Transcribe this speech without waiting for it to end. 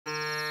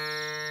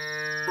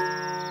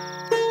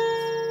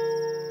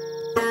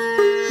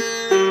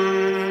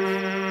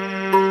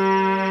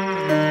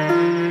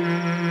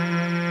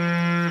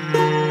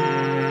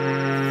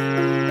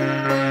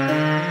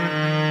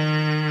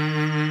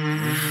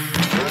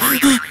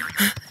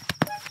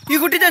ഈ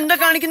കുട്ടി എന്താ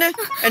കാണിക്കുന്നേ?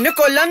 എന്നെ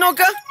കൊല്ലാൻ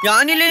നോക്ക?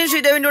 ഞാനില്ലേ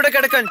ശ്രീദേവിന്റെ കൂടെ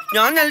കിടക്കാൻ?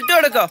 ഞാൻ നിലത്ത്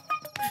കിടക്കാം.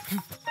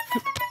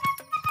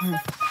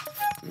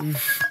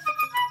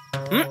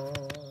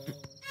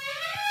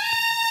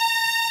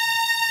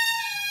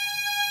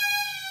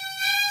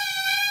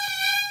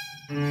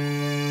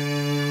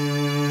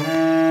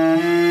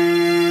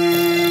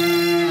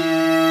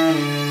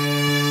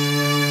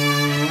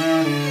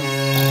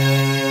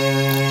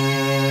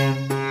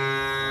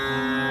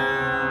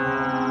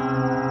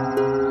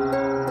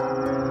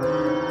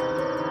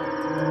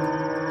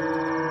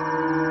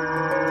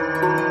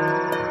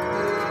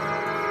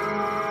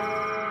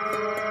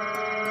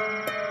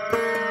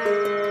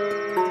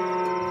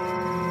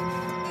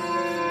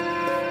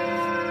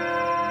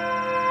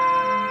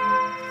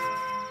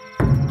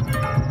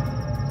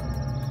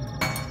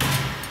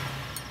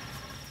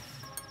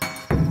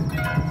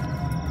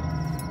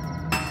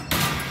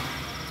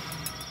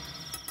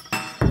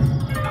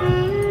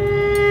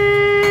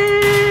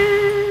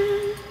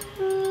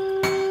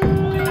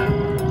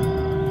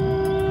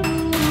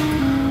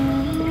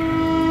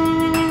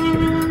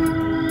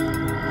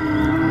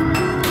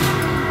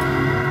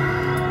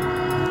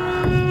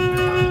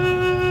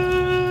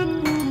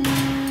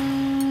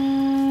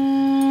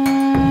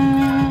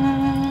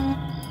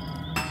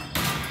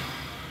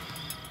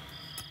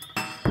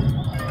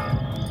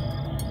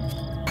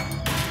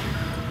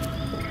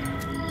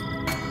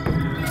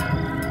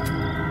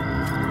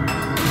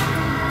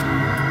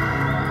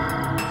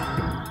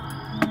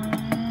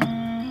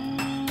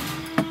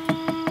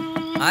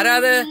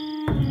 ആരാത്?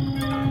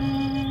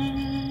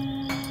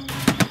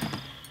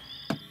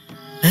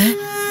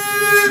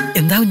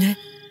 എന്താ കുഞ്ഞെ?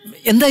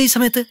 എന്താ ഈ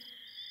സമയത്ത്?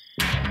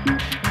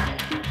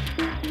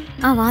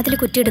 ആ വാതില്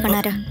കുറ്റിയിട്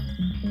കണ്ണാരാ.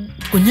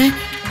 കുഞ്ഞെ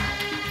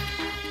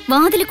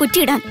വാതില്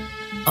കുറ്റിയിടാൻ.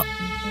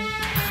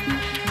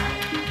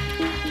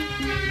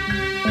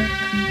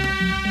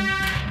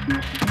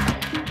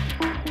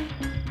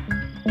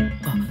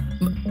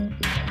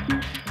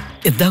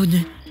 എന്താ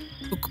കുഞ്ഞെ?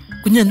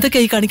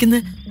 കുഞ്ഞെന്തൊക്കെയായി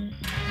കാണിക്കുന്നേ?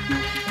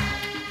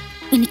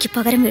 എനിക്ക്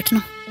പകരം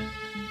വീട്ടണം.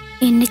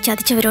 എന്നെ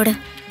ചതിച്ചവരോട്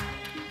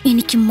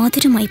എനിക്ക്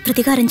മധുരമായി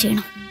പ്രതികാരം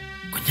ചെയ്യണം.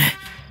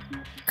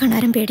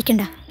 കണാരൻ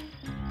പേടിക്കണ്ട.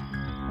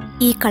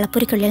 ഈ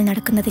കളപ്പുരയ്ക്കുള്ളിൽ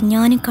നടക്കുന്നത്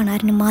ഞാനും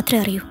കണാരനും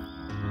മാത്രമേ അറിയൂ.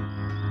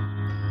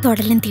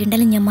 തൊടലും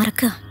തീണ്ടലും ഞാൻ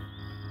മറക്കുക.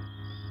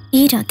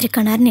 ഈ രാത്രി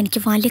കണാരൻ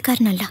എനിക്ക്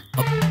ബാല്യക്കാരനല്ല.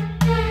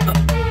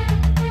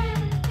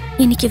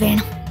 എനിക്ക്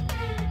വേണം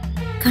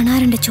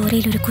കണാരന്റെ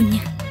ചോരയിൽ ഒരു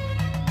കുഞ്ഞ്.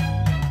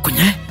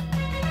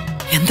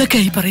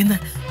 എന്തൊക്കെയായി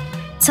പറയുന്നത്?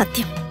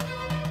 സത്യം.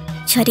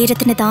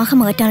 ശരീരത്തിന്റെ ദാഹം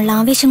അകറ്റാനുള്ള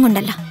ആവേശം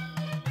കൊണ്ടല്ല.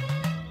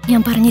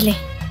 ഞാൻ പറഞ്ഞില്ലേ,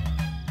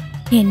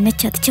 എന്നെ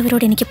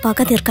ചതിച്ചവരോട് എനിക്ക്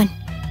പക തീർക്കാൻ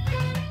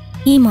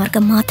ഈ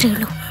മാർഗം മാത്രമേ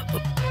ഉള്ളൂ.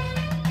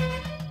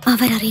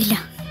 അവരറിയില്ല,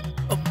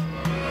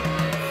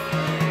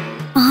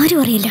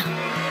 ആരും അറിയില്ല.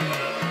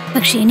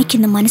 പക്ഷെ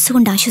എനിക്കിന്ന്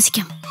മനസ്സുകൊണ്ട്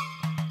ആശ്വസിക്കാം.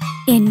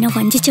 എന്നെ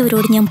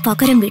വഞ്ചിച്ചവരോട് ഞാൻ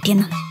പകരം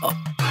വീട്ടിയെന്ന്.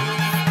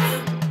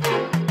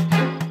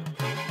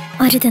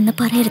 അരുതെന്ന്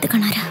പറയരുത്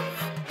കണാര.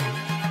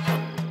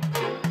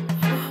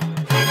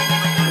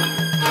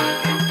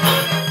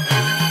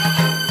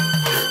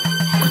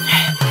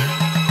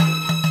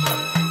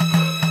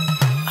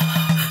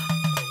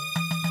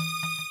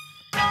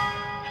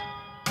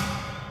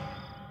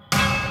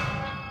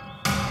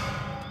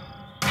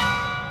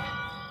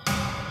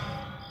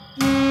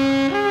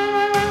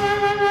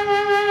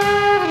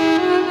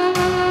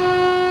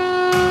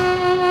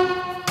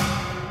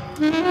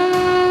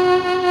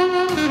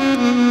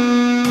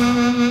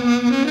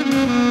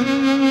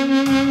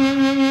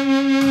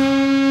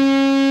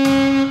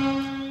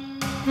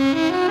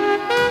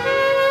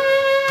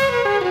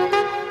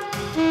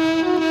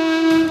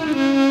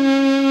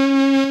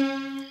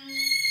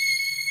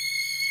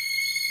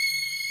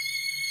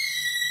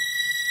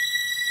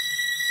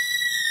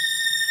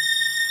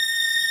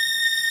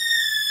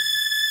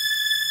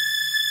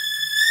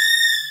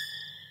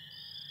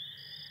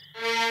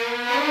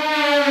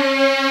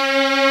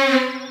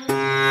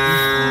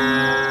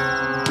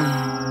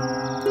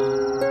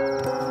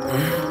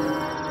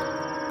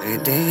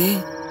 ശ്രീദേവി,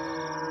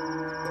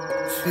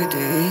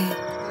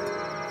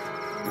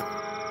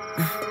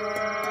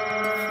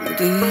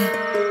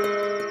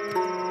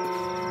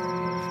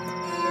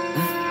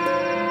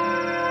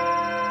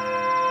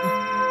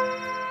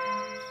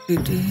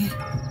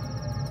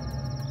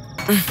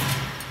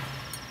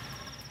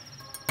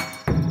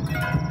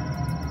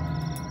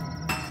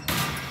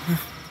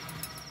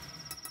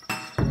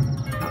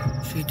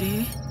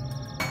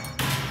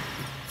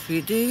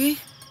 ശ്രീദേവി,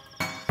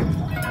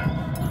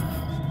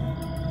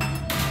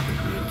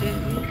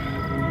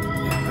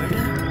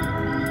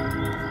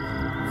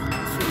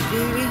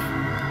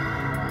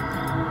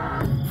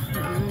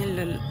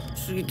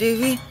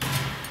 ശ്രീദേവി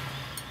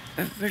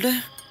എവിടെ?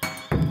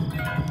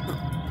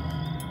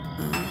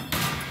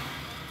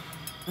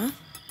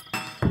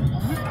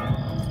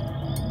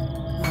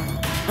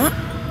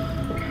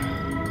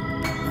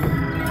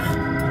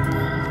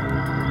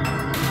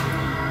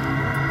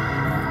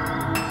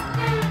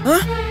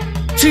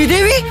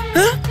 ശ്രീദേവി,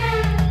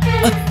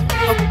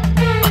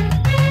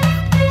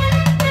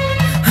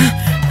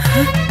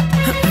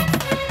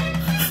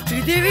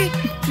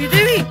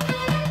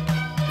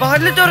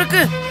 വാതില്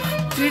തുറക്ക്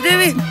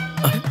ശ്രീദേവി,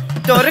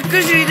 തുറക്ക്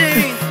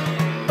ശ്രീദേവി.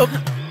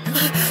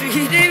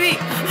 ശ്രീദേവി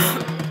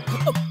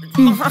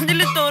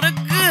വാതില്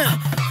തുറക്ക്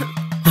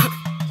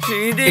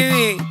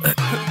ശ്രീദേവി.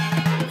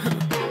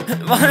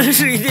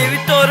 ശ്രീദേവി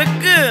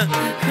തുറക്ക്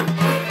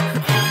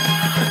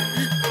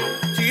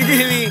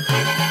ശ്രീദേവി.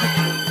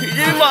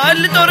 ശ്രീദേവി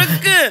വാതില്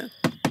തുറക്ക്.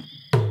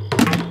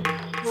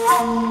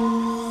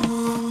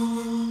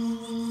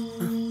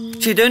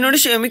 ശ്രീദേവിനോട്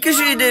ക്ഷമിക്കൂ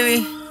ശ്രീദേവി.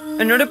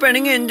 എന്നോട്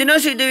പിണങ്ങി എന്തിനാ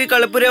ശ്രീദേവി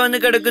കളപ്പുര വന്ന്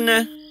കിടക്കുന്നേ?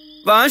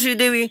 വാ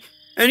ശ്രീദേവി,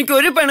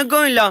 എനിക്കൊരു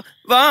പിണക്കവും ഇല്ല.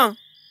 വാ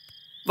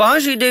വാ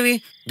ശ്രീദേവി.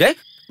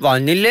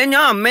 വന്നില്ലേ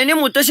ഞാൻ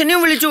അമ്മേനെയും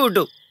മുത്തശ്ശനെയും വിളിച്ചു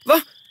കൂട്ടു. വാ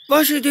വാ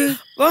ശ്രീദേവി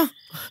വാ.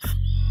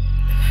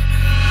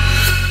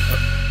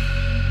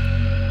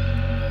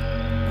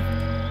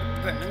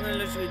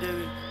 പിണങ്ങല്ല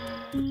ശ്രീദേവി.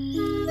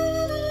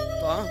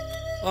 വാ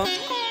വാ.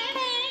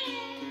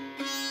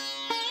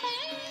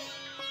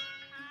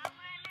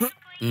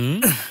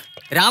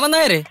 രാമൻ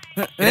നായരെ,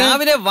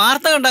 രാവിലെ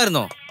വാർത്ത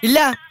കണ്ടായിരുന്നോ? ഇല്ല,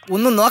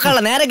 ഒന്നും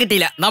നോക്കാനുള്ള നേരം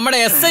കിട്ടിയില്ല. നമ്മുടെ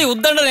SI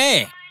ഉദ്ദണ്ഡനെ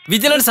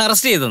വിജിലൻസ്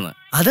അറസ്റ്റ് ചെയ്തെന്ന്.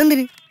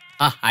 അതെന്തിന്?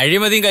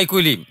 അഴിമതിയും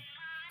കൈക്കൂലിയും.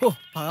 ഓ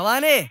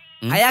ഭഗവാനേ,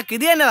 അയാൾക്ക്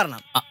ഇത് തന്നെ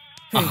പറഞ്ഞം.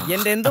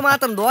 എന്റെ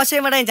എന്തുമാത്രം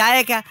ദോശയും വടയും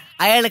ചായക്ക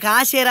അയാൾ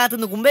കാശ്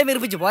തരാത്തുനിന്ന് കുമ്പേ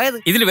വീർപ്പിച്ച് പോയത്.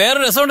 ഇതിൽ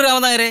വേറൊരു രസമുണ്ട്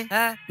രാമൻ നായരെ.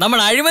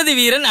 നമ്മുടെ അഴിമതി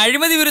വീരൻ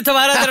അഴിമതി വിരുദ്ധ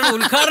വാരാചരണം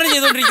ഉദ്ഘാടനം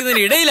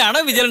ചെയ്തുകൊണ്ടിരിക്കുന്നതിന് ഇടയിലാണ്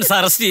വിജിലൻസ്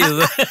അറസ്റ്റ്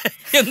ചെയ്തത്.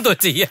 എന്തോ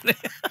ചെയ്യാൻ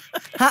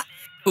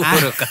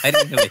ഓരോ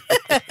കാര്യങ്ങളെ.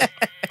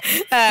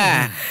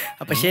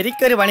 അപ്പൊ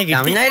ശരിക്കൊരു പണി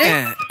രാമനായരെ,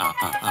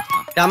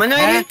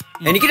 രാമനായരെ,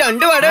 എനിക്ക്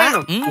 2 വട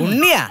വേണം.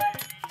 ഉണ്ണിയാ,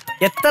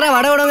 എത്ര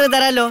വട വേണമെങ്കിലും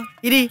തരാലോ.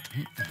 ഇരി,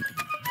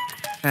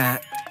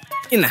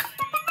 ഇന്ന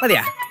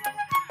മതിയാ.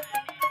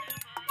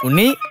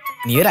 ഉണ്ണി,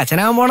 നീ ഒരു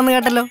അച്ഛനാകാൻ പോണെന്ന്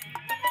കേട്ടല്ലോ.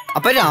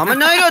 അപ്പൊ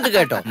രാമനായരും അത്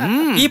കേട്ടോ?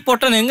 ഈ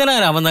പൊട്ടൻ എങ്ങനെയാ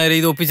രാമൻ നായർ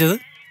ഇത് ഒപ്പിച്ചത്?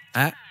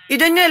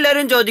 ഇതന്നെ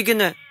എല്ലാരും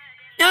ചോദിക്കുന്നത്.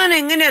 ഞാൻ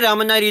എങ്ങനെയാ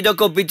രാമൻ നായർ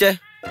ഇതൊക്കെ ഒപ്പിച്ചേ?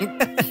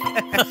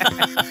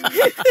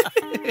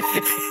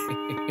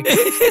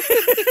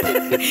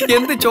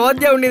 എന്ത്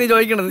ചോദ്യ ഉണ്ണി നീ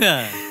ചോദിക്കണത്?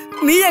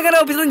 നീ എങ്ങനെ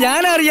ഒപ്പിച്ചത്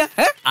ഞാനറിയാ.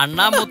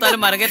 അണ്ണാമൂത്താലും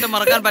മരകേറ്റം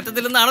മറക്കാൻ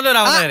പറ്റത്തില്ലെന്നാണല്ലോ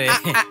രാമൻ നായരെ.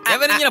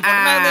 ഇവനിങ്ങനെ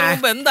പൊട്ടനാകുന്നതിന്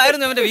മുമ്പ്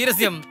എന്തായിരുന്നു അവന്റെ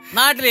വീരസ്യം?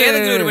 നാട്ടിലെ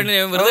ഏതെങ്കിലും ഒരു പെണ്ണിനെ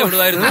വെറുതെ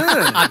വിടുവായിരുന്നു.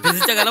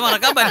 അഭ്യസിച്ച കല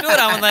മറക്കാൻ പറ്റുമോ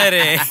രാമൻ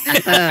നായരെ?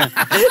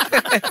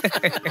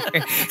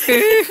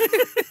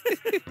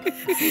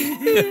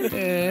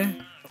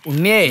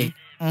 ഉണ്ണിയേ,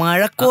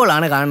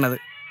 മഴക്കോളാണ് കാണുന്നത്.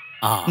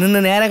 നിന്ന്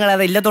നേരം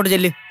കളയാതെ ഇല്ലത്തോട്ട്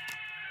ചെല്ല്.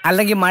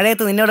 അല്ലെങ്കിൽ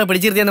മഴയത്ത് നിന്നോടെ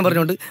പിടിച്ചിരുത്തിയെന്ന്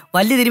പറഞ്ഞോണ്ട്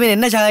വലിയ തിരുമേൻ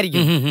എന്നെ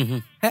ശകാരിക്കും.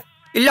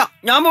 ഇല്ല,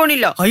 ഞാൻ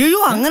പോണില്ല. അയ്യോ,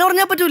 അങ്ങനെ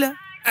പറഞ്ഞാ പറ്റൂല.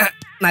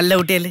 നല്ല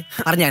കുട്ടിയല്ലേ,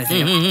 പറഞ്ഞാൽ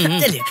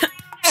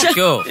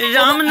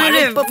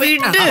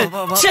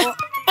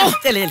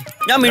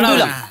ഞാൻ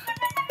മിണ്ടൂല.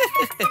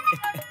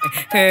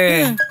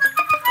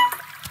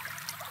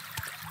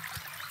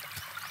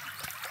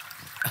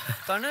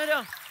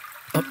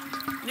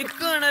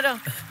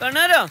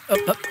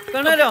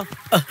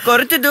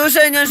 കുറച്ച്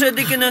ദിവസമായി ഞാൻ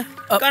ശ്രദ്ധിക്കുന്നു.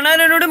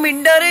 കണാരനോട്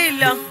മിണ്ടാറേ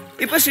ഇല്ല.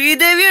 ഇപ്പൊ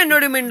ശ്രീദേവി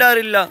എന്നോട്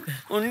മിണ്ടാറില്ല.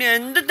 ഉണ്ണി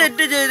എന്ത്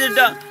തെറ്റ്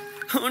ചെയ്തിട്ടാ?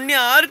 ഉണ്ണി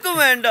ആർക്കും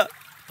വേണ്ട.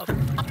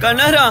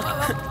 കണാരാ,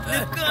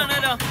 നിക്ക്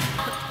കണാരാ.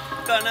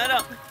 കണാരാ,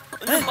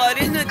 ഒന്ന്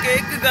പറയുന്ന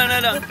കേക്ക്.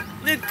 കണാരാ,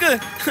 നിക്ക്.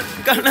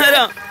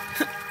 കണാരാ,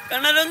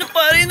 കണാരാ, ഒന്ന്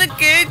പറയുന്ന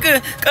കേക്ക്.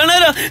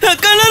 കണാരാ,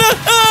 കണാരാ,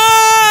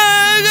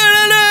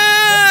 കണാരാ.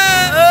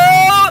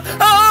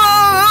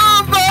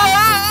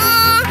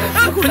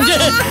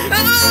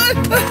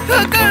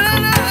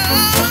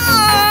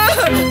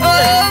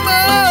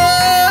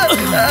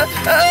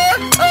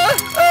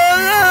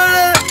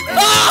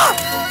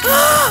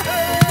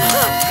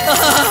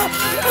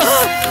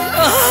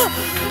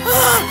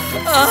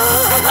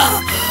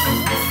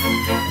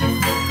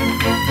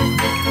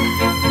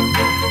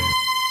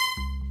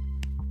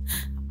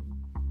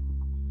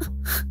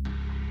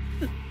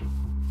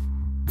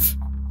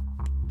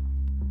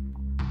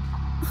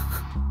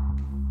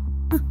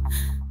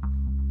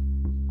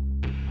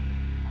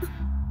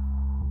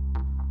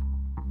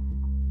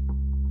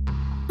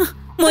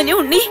 മോനെ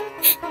ഉണ്ണി,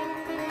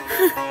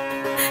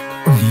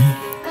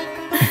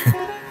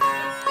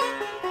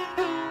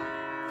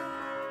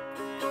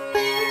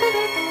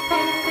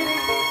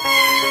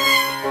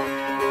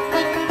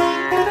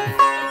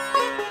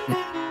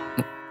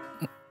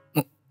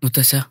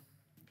 മുത്തശ്ശ,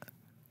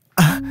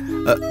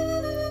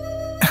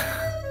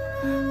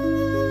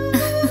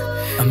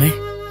 അമ്മേ,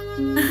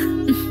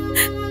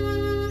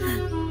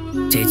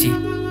 ചേച്ചി,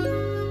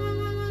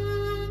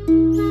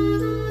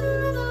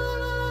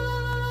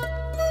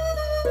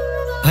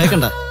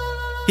 ഭയക്കണ്ട,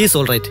 ഹീസ്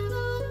ഓൾ റൈറ്റ്.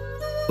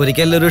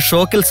 ഒരിക്കലും ഒരു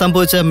ഷോക്കിൽ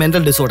സംഭവിച്ച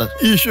mental disorder.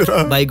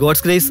 By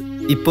God's grace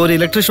ഇപ്പോൾ ഒരു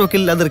ഇലക്ട്രിക്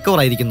ഷോക്കിൽ അത് റിക്കവർ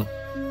ആയിരിക്കുന്നു.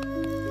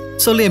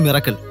 Soly A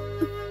miracle.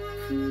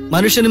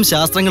 മനുഷ്യനും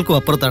ശാസ്ത്രങ്ങൾക്കും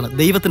അപ്പുറത്താണ്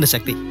ദൈവത്തിന്റെ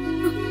ശക്തി.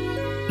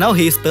 Now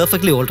he is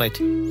perfectly all right.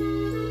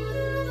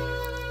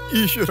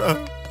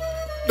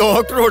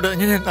 ഡോക്ടറോട്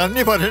എങ്ങനെ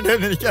നന്ദി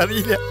പറയേണ്ടതെന്ന്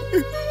എനിക്കറിയില്ല.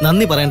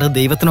 നന്ദി പറയേണ്ടത്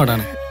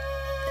ദൈവത്തിനോടാണ്.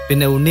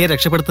 പിന്നെ ഉണ്ണിയെ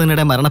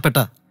രക്ഷപ്പെടുത്തുന്നതിനിടെ മരണപ്പെട്ട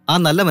ആ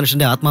നല്ല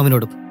മനുഷ്യന്റെ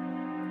ആത്മാവിനോടും.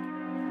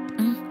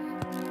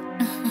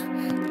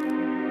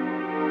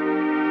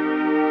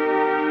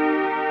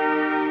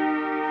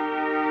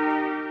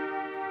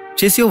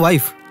 She's your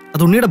wife.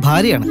 അത് ഉണ്ണിയുടെ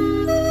ഭാര്യയാണ്.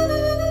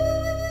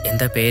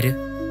 എന്താ പേര്?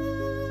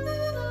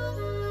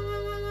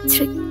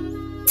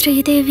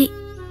 ശ്രീദേവി.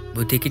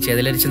 ബുദ്ധിക്ക്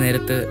ചെതലരിച്ച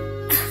നേരത്ത്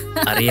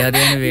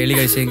അറിയാതെയാണ് വേളി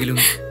കഴിച്ചെങ്കിലും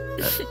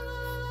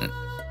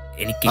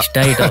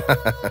എനിക്കിഷ്ടായിട്ടോ.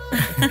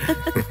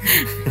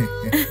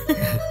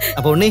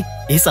 അപ്പൊ ഉണ്ണി,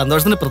 ഈ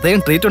സന്തോഷത്തിന്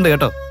പ്രത്യേകം ട്രീറ്റ് ഉണ്ട്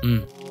കേട്ടോ.